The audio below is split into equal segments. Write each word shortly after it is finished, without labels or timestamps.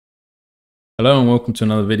Hello and welcome to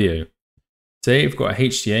another video. Today we've got a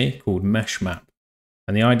HDA called Mesh Map,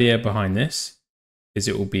 and the idea behind this is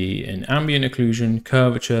it will be an ambient occlusion,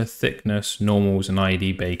 curvature, thickness, normals and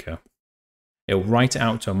IED baker. It will write it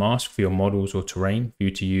out to a mask for your models or terrain for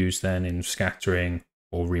you to use then in scattering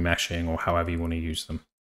or remeshing or however you want to use them.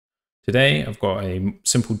 Today I've got a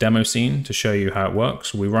simple demo scene to show you how it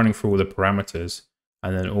works. We're running through all the parameters,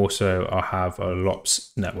 and then also I'll have a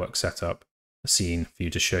LOPS network set up, a scene for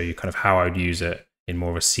you to show you kind of how I would use it in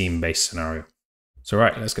more of a scene-based scenario. So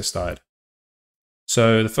right, let's get started.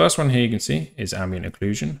 So the first one here you can see is ambient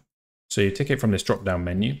occlusion. So you tick it from this drop-down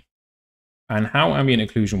menu. And how ambient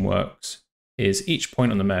occlusion works is each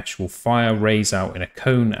point on the mesh will fire rays out in a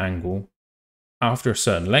cone angle after a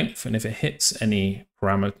certain length, and if it hits any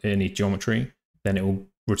parameter, any geometry, then it will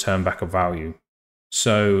return back a value.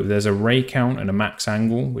 So there's a ray count and a max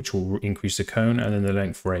angle, which will increase the cone, and then the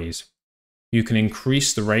length rays. You can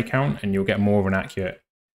increase the ray count and you'll get more of an accurate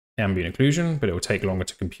ambient occlusion, but it will take longer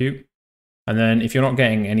to compute. And then if you're not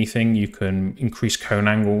getting anything, you can increase cone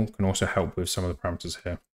angle, can also help with some of the parameters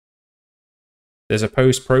here. There's a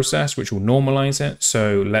post process which will normalize it.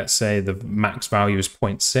 So let's say the max value is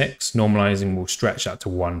 0.6, normalizing will stretch that to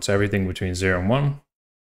 1. So everything between 0 and 1.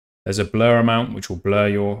 There's a blur amount which will blur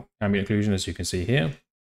your ambient occlusion, as you can see here.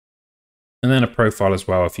 And then a profile as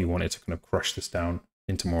well if you wanted to kind of crush this down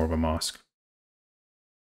into more of a mask.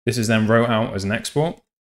 This is then wrote out as an export.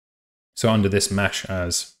 So under this mesh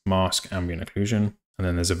as mask ambient occlusion, and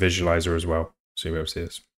then there's a visualizer as well. So you'll be able to see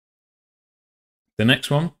this. The next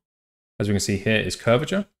one, as we can see here, is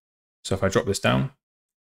curvature. So if I drop this down,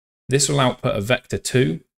 this will output a vector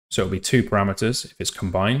 2. So it'll be 2 parameters if it's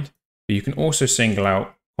combined. But you can also single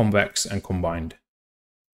out convex and combined.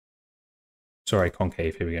 Sorry,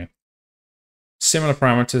 concave, here we go. Similar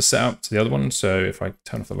parameters set up to the other one. So if I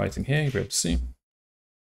turn off the lighting here, you'll be able to see.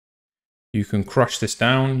 You can crush this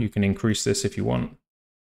down. You can increase this if you want.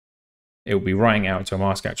 It will be writing out to a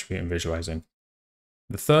mask attribute and visualizing.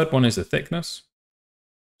 The third one is the thickness.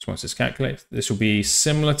 So once it's calculated, this will be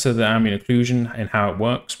similar to the ambient occlusion in how it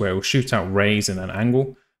works, where it will shoot out rays in an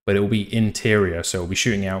angle, but it will be interior. So it will be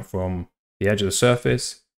shooting out from the edge of the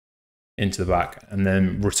surface into the back and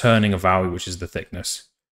then returning a value, which is the thickness.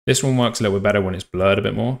 This one works a little bit better when it's blurred a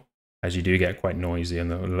bit more, as you do get quite noisy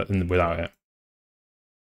without it.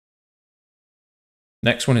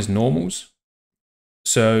 Next one is normals.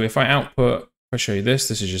 So if I show you this,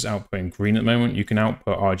 this is just outputting green at the moment. You can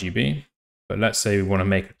output RGB, but let's say we want to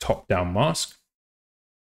make a top-down mask.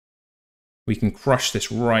 We can crush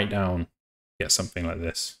this right down, get something like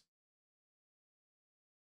this.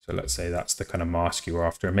 So let's say that's the kind of mask you were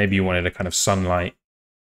after. Maybe you wanted a kind of sunlight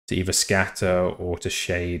to either scatter or to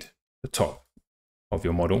shade the top of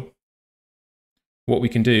your model. What we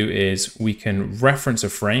can do is we can reference a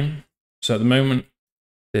frame. So at the moment,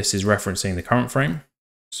 this is referencing the current frame.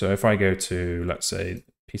 So if I go to, let's say,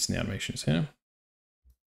 piece in the animations here,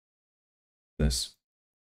 this,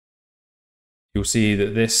 you'll see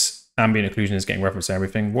that this ambient occlusion is getting referenced to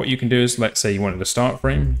everything. What you can do is, let's say you wanted a start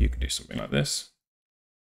frame, you can do something like this.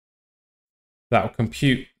 That will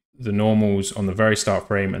compute the normals on the very start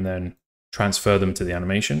frame and then transfer them to the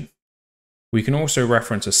animation. We can also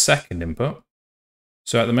reference a second input.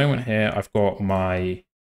 So at the moment here, I've got my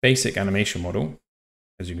basic animation model,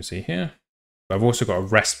 as you can see here, but I've also got a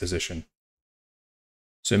rest position.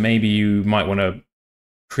 So maybe you might want to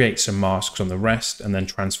create some masks on the rest and then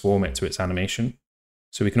transform it to its animation.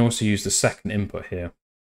 So we can also use the second input here.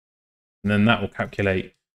 And then that will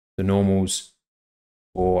calculate the normals,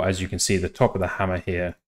 or as you can see, the top of the hammer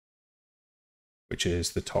here, which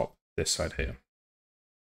is the top, this side here.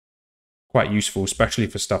 Quite useful, especially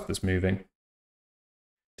for stuff that's moving,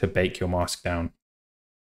 to bake your mask down.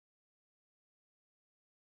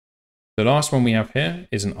 The last one we have here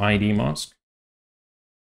is an ID mask.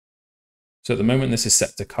 So at the moment, this is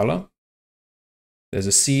set to color. There's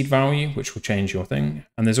a seed value, which will change your thing.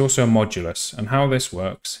 And there's also a modulus. And how this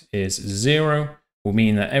works is 0 will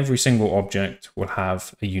mean that every single object will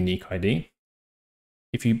have a unique ID.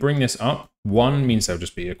 If you bring this up, 1 means there'll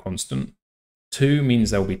just be a constant. 2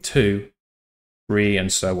 means there'll be 2, 3,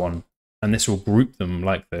 and so on. And this will group them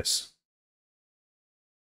like this.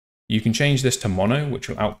 You can change this to mono, which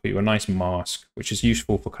will output you a nice mask, which is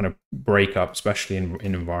useful for kind of breakup, especially in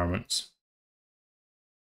environments.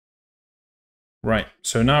 Right,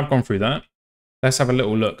 so now I've gone through that. Let's have a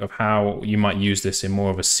little look of how you might use this in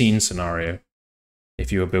more of a scene scenario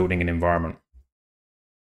if you were building an environment.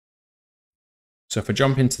 So if I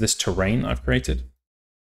jump into this terrain I've created,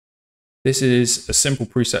 this is a simple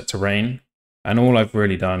preset terrain, and all I've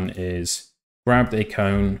really done is grabbed a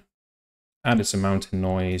cone, added some mountain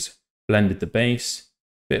noise, blended the base,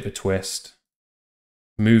 bit of a twist,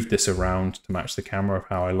 moved this around to match the camera of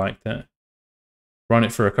how I liked it, run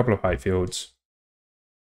it through a couple of height fields,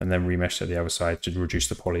 and then remesh at the other side to reduce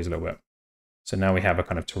the polys a little bit. So now we have a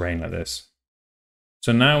kind of terrain like this.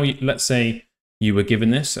 So now let's say you were given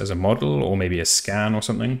this as a model or maybe a scan or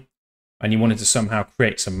something, and you wanted to somehow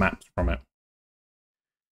create some maps from it.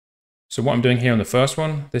 So what I'm doing here on the first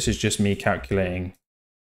one, this is just me calculating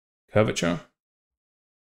curvature.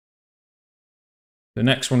 The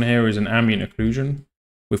next one here is an ambient occlusion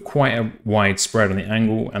with quite a wide spread on the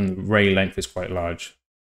angle, and the ray length is quite large.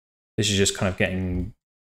 This is just kind of getting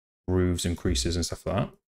grooves and creases and stuff like that.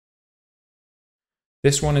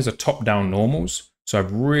 This one is a top-down normals, so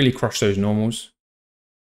I've really crushed those normals.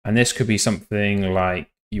 And this could be something like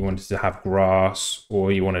you wanted to have grass, or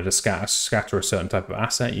you wanted to scatter a certain type of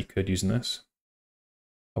asset, you could using this.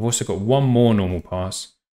 I've also got one more normal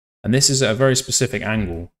pass, and this is at a very specific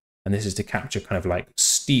angle, and this is to capture kind of like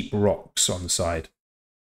steep rocks on the side.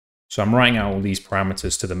 So I'm writing out all these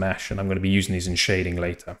parameters to the mesh, and I'm going to be using these in shading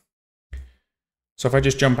later. So if I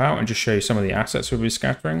just jump out and just show you some of the assets we'll be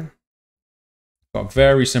scattering. Got a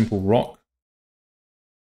very simple rock.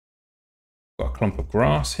 Got a clump of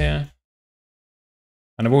grass here.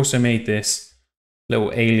 And I've also made this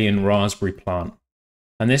little alien raspberry plant.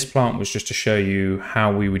 And this plant was just to show you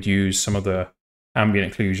how we would use some of the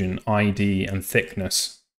ambient occlusion ID and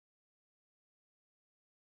thickness.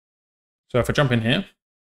 So if I jump in here,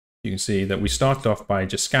 you can see that we started off by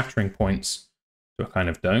just scattering points to a kind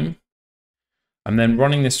of dome. I'm then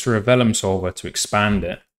running this through a vellum solver to expand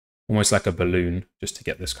it, almost like a balloon, just to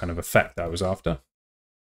get this kind of effect that I was after.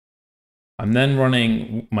 I'm then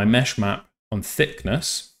running my mesh map on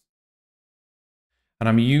thickness, and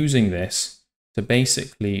I'm using this to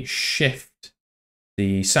basically shift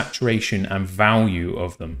the saturation and value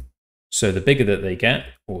of them. So the bigger that they get,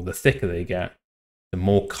 or the thicker they get, the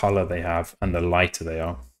more color they have and the lighter they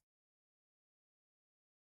are.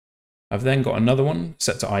 I've then got another one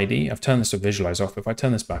set to ID. I've turned this to Visualise off. If I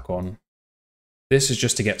turn this back on, this is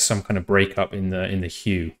just to get some kind of breakup in the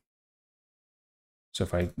hue. So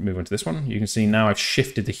if I move on to this one, you can see now I've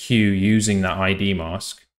shifted the hue using that ID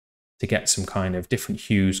mask to get some kind of different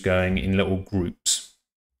hues going in little groups.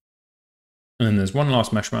 And then there's one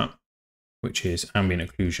last mesh map, which is ambient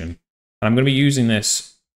occlusion. And I'm going to be using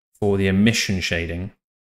this for the emission shading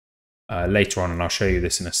later on, and I'll show you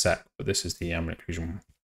this in a sec, but this is the ambient occlusion one.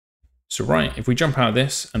 So right, if we jump out of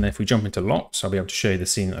this, and then if we jump into lots, I'll be able to show you the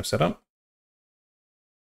scene that I've set up.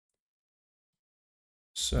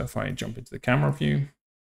 So if I jump into the camera view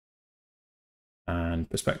and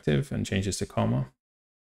perspective and change this to comma,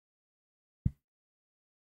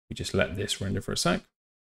 we just let this render for a sec.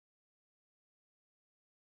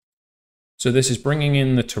 So this is bringing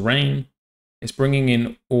in the terrain. It's bringing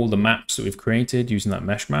in all the maps that we've created using that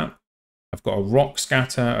mesh map. I've got a rock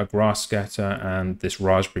scatter, a grass scatter, and this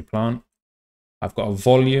raspberry plant. I've got a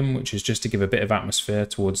volume, which is just to give a bit of atmosphere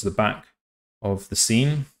towards the back of the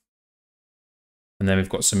scene. And then we've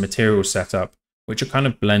got some materials set up, which are kind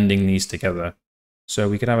of blending these together. So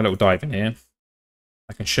we could have a little dive in here.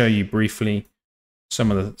 I can show you briefly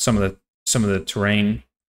some of the terrain.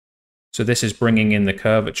 So this is bringing in the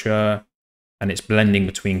curvature, and it's blending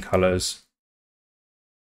between colors.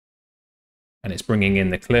 And it's bringing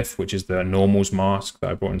in the cliff, which is the normals mask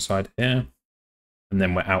that I brought inside here. And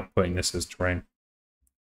then we're outputting this as terrain.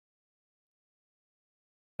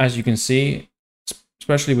 As you can see,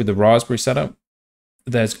 especially with the raspberry setup,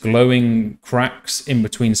 there's glowing cracks in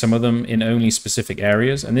between some of them in only specific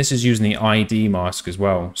areas. And this is using the ID mask as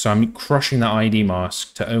well. So I'm crushing that ID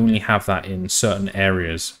mask to only have that in certain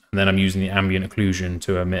areas. And then I'm using the ambient occlusion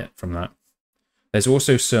to emit from that. There's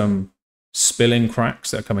also some spilling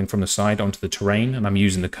cracks that are coming from the side onto the terrain. And I'm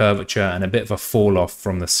using the curvature and a bit of a fall off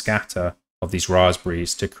from the scatter of these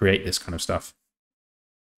raspberries to create this kind of stuff.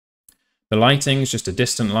 The lighting is just a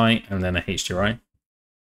distant light and then a HDRI.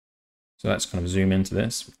 So let's kind of zoom into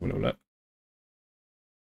this. We'll have a look.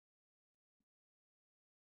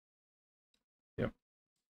 Yep.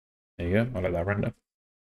 There you go. I'll let that render.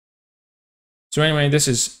 So anyway, this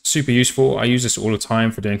is super useful. I use this all the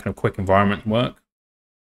time for doing kind of quick environment work.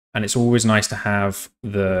 And it's always nice to have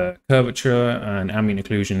the curvature and ambient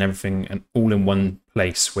occlusion and everything and all in one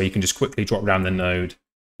place where you can just quickly drop down the node.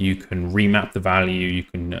 You can remap the value. You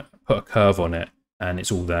can put a curve on it and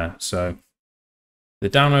it's all there. So the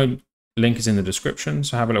download link is in the description,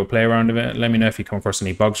 so have a little play around with it. Let me know if you come across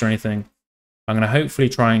any bugs or anything. I'm going to hopefully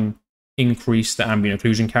try and increase the ambient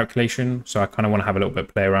occlusion calculation, so I kind of want to have a little bit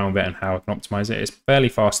of play around with it and how I can optimize it. It's fairly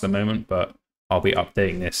fast at the moment, but I'll be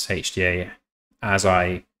updating this HDA as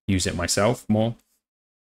I use it myself more.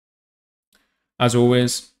 As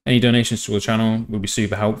always, any donations to the channel would be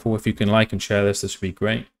super helpful. If you can like and share this would be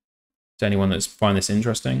great to anyone that's find this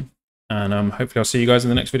interesting. And hopefully I'll see you guys in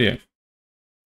the next video.